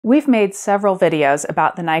We've made several videos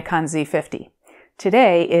about the Nikon Z50.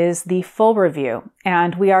 Today is the full review,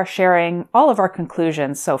 and we are sharing all of our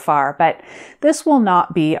conclusions so far, but this will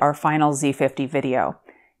not be our final Z50 video.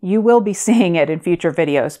 You will be seeing it in future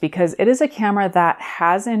videos because it is a camera that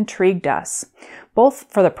has intrigued us, both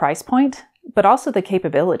for the price point, but also the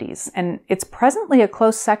capabilities, and it's presently a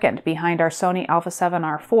close second behind our Sony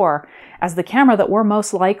α7R4 as the camera that we're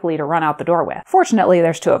most likely to run out the door with. Fortunately,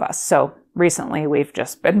 there's two of us, so recently we've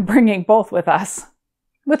just been bringing both with us,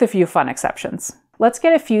 with a few fun exceptions. Let's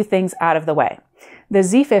get a few things out of the way. The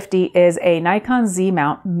Z50 is a Nikon Z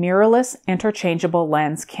mount mirrorless interchangeable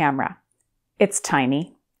lens camera. It's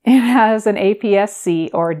tiny. It has an aps-c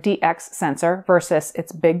or DX sensor versus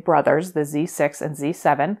its big brothers, the Z6 and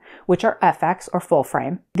Z7, which are FX or full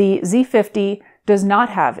frame. The Z50 does not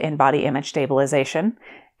have in-body image stabilization,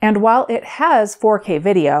 and while it has 4K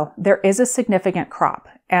video, there is a significant crop,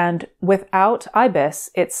 and without IBIS,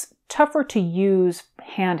 it's tougher to use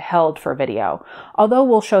handheld for video, although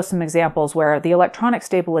we'll show some examples where the electronic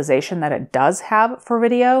stabilization that it does have for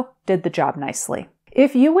video did the job nicely.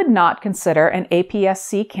 If you would not consider an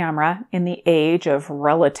aps-c camera in the age of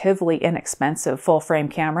relatively inexpensive full-frame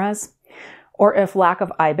cameras, or if lack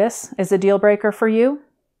of IBIS is a deal breaker for you,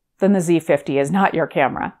 then the Z50 is not your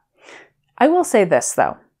camera. I will say this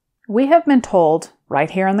though, we have been told, right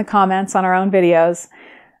here in the comments on our own videos,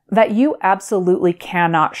 that you absolutely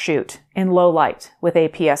cannot shoot in low light with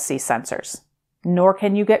aps-c sensors, nor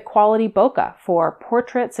can you get quality bokeh for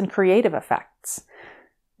portraits and creative effects,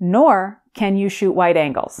 nor can you shoot wide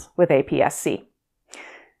angles with aps-c.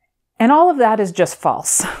 And all of that is just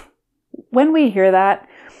false. When we hear that,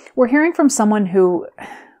 we're hearing from someone who,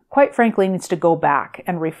 quite frankly, needs to go back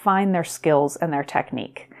and refine their skills and their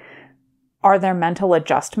technique. Are there mental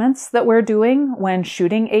adjustments that we're doing when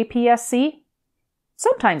shooting aps-c?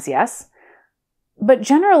 Sometimes yes, but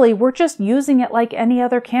generally we're just using it like any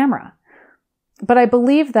other camera. But I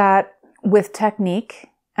believe that with technique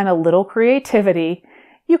and a little creativity,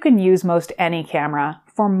 you can use most any camera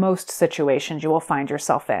for most situations you will find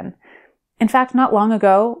yourself in. In fact, not long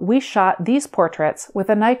ago, we shot these portraits with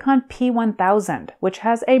a Nikon P1000, which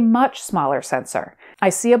has a much smaller sensor. I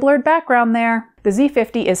see a blurred background there. The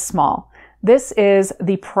Z50 is small. This is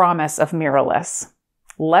the promise of mirrorless.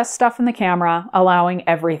 Less stuff in the camera, allowing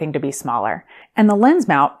everything to be smaller. And the lens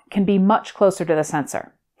mount can be much closer to the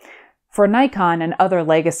sensor. For Nikon and other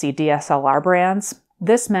legacy DSLR brands,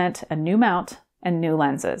 this meant a new mount and new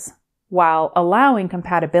lenses, while allowing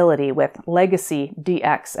compatibility with legacy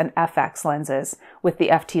DX and FX lenses with the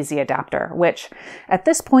FTZ adapter, which at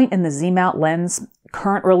this point in the Z-mount lens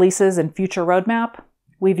current releases and future roadmap,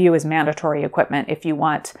 we view as mandatory equipment if you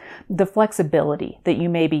want the flexibility that you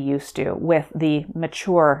may be used to with the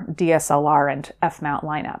mature DSLR and F-mount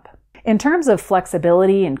lineup. In terms of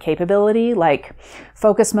flexibility and capability, like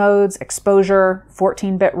focus modes, exposure,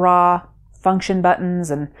 14-bit RAW, function buttons,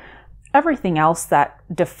 and everything else that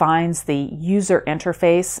defines the user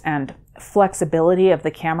interface and flexibility of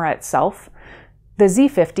the camera itself, the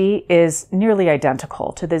Z50 is nearly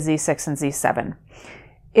identical to the Z6 and Z7.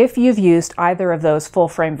 If you've used either of those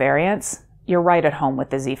full-frame variants, you're right at home with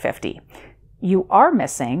the Z50. You are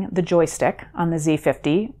missing the joystick on the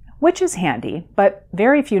Z50, which is handy, but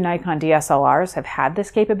very few Nikon DSLRs have had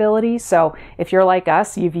this capability, so if you're like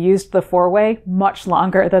us, you've used the four-way much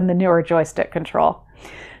longer than the newer joystick control.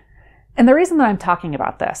 And the reason that I'm talking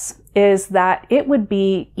about this is that it would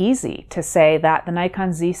be easy to say that the Nikon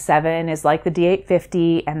Z7 is like the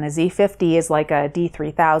D850 and the Z50 is like a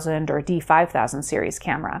D3000 or D5000 series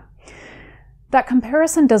camera. That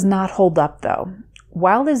comparison does not hold up though.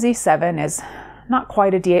 While the Z7 is not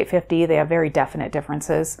quite a D850, they have very definite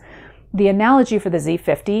differences. The analogy for the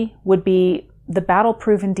Z50 would be the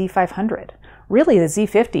battle-proven D500. Really, the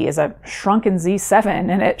Z50 is a shrunken Z7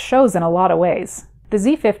 and it shows in a lot of ways. The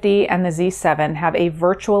Z50 and the Z7 have a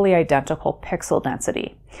virtually identical pixel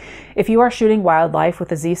density. If you are shooting wildlife with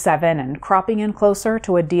the Z7 and cropping in closer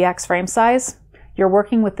to a DX frame size, you're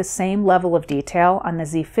working with the same level of detail on the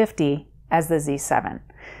Z50 as the Z7.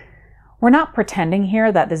 We're not pretending here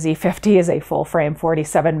that the Z50 is a full-frame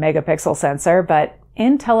 47 megapixel sensor, but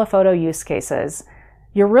in telephoto use cases,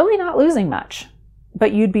 you're really not losing much,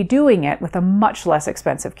 but you'd be doing it with a much less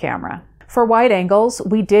expensive camera. For wide angles,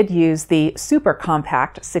 we did use the super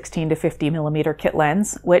compact 16 to 50 millimeter kit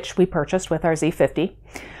lens, which we purchased with our Z50.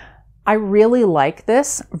 I really like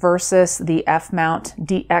this versus the F-mount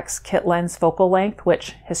DX kit lens focal length,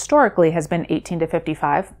 which historically has been 18 to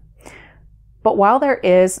 55. But while there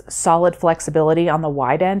is solid flexibility on the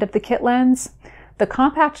wide end of the kit lens, the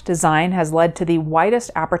compact design has led to the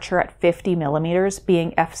widest aperture at 50 millimeters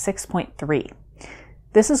being f6.3.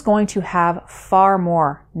 this is going to have far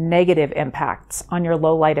more negative impacts on your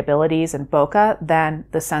low light abilities and bokeh than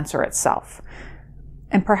the sensor itself.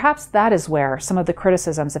 And perhaps that is where some of the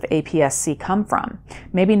criticisms of aps-c come from.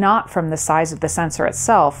 Maybe not from the size of the sensor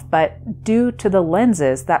itself, but due to the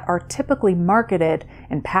lenses that are typically marketed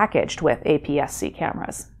and packaged with aps-c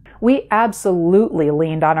cameras. We absolutely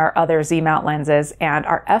leaned on our other Z-mount lenses and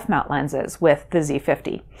our F-mount lenses with the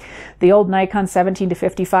Z50. The old Nikon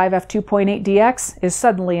 17-55 f2.8 DX is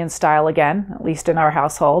suddenly in style again, at least in our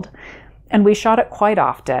household. And we shot it quite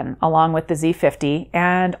often, along with the Z50,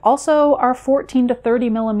 and also our 14 to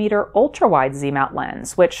 30 millimeter ultra-wide Z-mount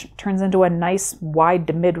lens, which turns into a nice wide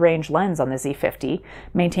to mid-range lens on the Z50,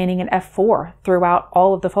 maintaining an f4 throughout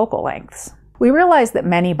all of the focal lengths. We realize that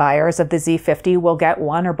many buyers of the Z50 will get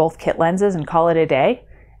one or both kit lenses and call it a day,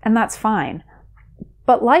 and that's fine.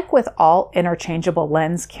 But like with all interchangeable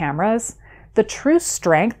lens cameras, the true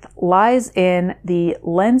strength lies in the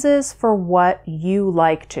lenses for what you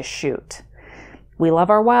like to shoot. We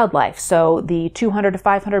love our wildlife, so the 200 to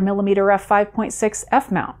 500 millimeter f5.6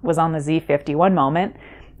 f-mount was on the Z50 one moment,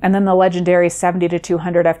 and then the legendary 70 to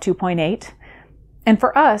 200 f2.8. And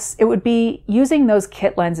for us, it would be using those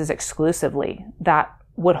kit lenses exclusively that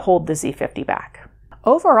would hold the Z50 back.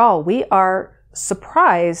 Overall, we are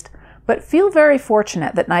surprised, but feel very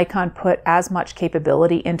fortunate that Nikon put as much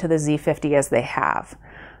capability into the Z50 as they have.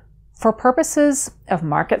 For purposes of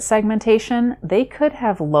market segmentation, they could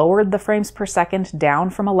have lowered the frames per second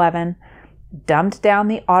down from 11, dumbed down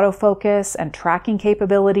the autofocus and tracking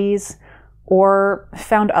capabilities, or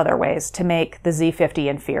found other ways to make the Z50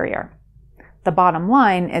 inferior. The bottom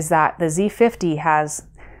line is that the Z50 has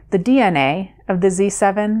the DNA of the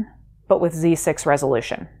Z7, but with Z6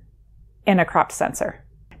 resolution in a cropped sensor.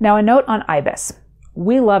 Now, a note on IBIS.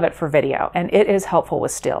 We love it for video, and it is helpful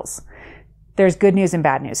with stills. There's good news and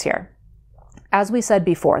bad news here. As we said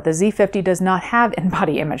before, the Z50 does not have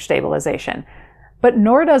in-body image stabilization, but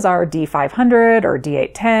nor does our D500 or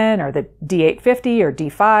D810 or the D850 or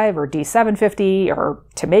D5 or D750, or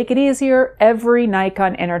to make it easier, every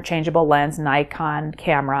Nikon interchangeable lens Nikon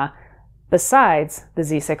camera besides the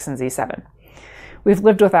Z6 and Z7. We've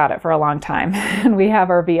lived without it for a long time, and we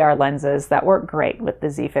have our VR lenses that work great with the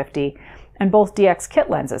Z50, and both DX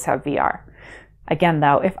kit lenses have VR. Again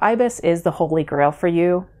though, if IBIS is the holy grail for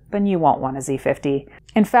you, then you won't want a Z50.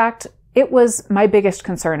 In fact, it was my biggest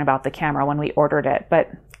concern about the camera when we ordered it,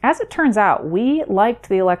 but as it turns out, we liked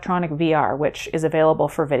the electronic VR, which is available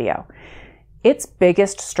for video. Its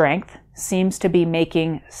biggest strength seems to be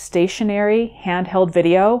making stationary handheld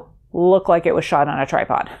video look like it was shot on a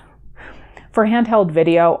tripod. For handheld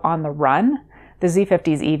video on the run, the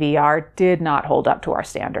Z50's EVR did not hold up to our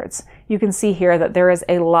standards. You can see here that there is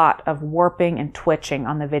a lot of warping and twitching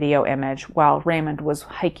on the video image while Raymond was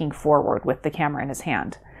hiking forward with the camera in his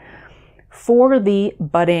hand. For the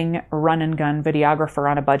budding run-and-gun videographer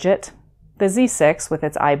on a budget, the Z6 with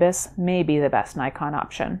its IBIS may be the best Nikon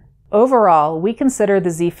option. Overall, we consider the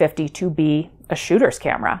Z50 to be a shooter's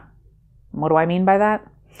camera. What do I mean by that?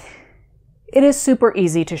 It is super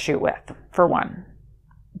easy to shoot with, for one.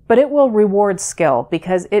 But it will reward skill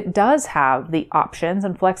because it does have the options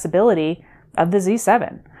and flexibility of the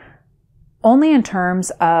Z7. Only in terms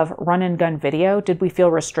of run-and-gun video did we feel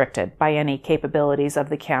restricted by any capabilities of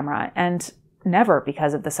the camera, and never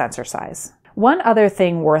because of the sensor size. One other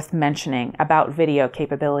thing worth mentioning about video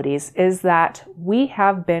capabilities is that we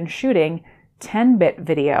have been shooting 10-bit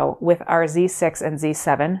video with our Z6 and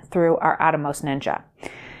Z7 through our Atomos Ninja.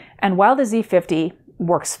 And while the Z50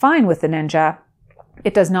 works fine with the Ninja,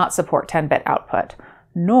 it does not support 10-bit output,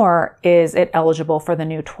 nor is it eligible for the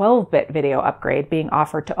new 12-bit video upgrade being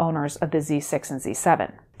offered to owners of the Z6 and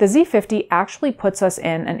Z7. The Z50 actually puts us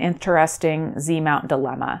in an interesting Z-mount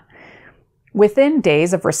dilemma. Within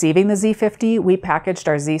days of receiving the Z50, we packaged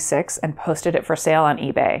our Z6 and posted it for sale on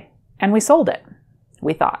eBay. And we sold it,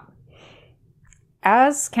 we thought.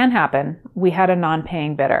 As can happen, we had a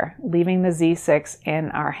non-paying bidder, leaving the Z6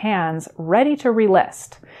 in our hands, ready to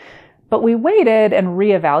relist. But we waited and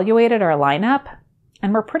reevaluated our lineup,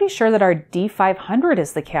 and we're pretty sure that our D500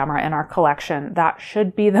 is the camera in our collection that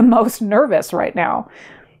should be the most nervous right now.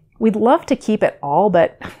 We'd love to keep it all,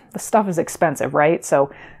 but the stuff is expensive, right?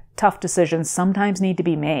 So tough decisions sometimes need to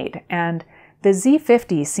be made, and the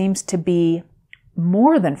Z50 seems to be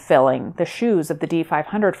more than filling the shoes of the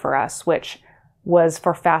D500 for us, which was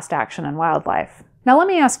for fast action and wildlife. Now let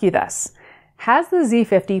me ask you this. Has the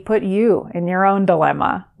Z50 put you in your own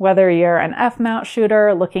dilemma? Whether you're an F-mount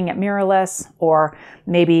shooter looking at mirrorless, or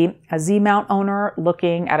maybe a Z-mount owner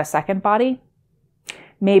looking at a second body?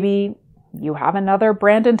 Maybe you have another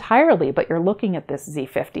brand entirely, but you're looking at this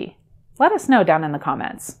Z50. let us know down in the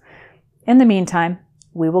comments. In the meantime,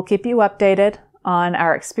 we will keep you updated on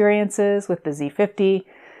our experiences with the Z50,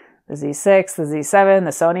 the Z6, the Z7,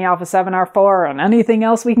 the Sony Alpha 7R4, and anything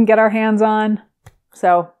else we can get our hands on.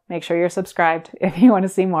 So make sure you're subscribed if you want to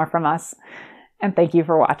see more from us. And thank you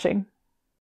for watching.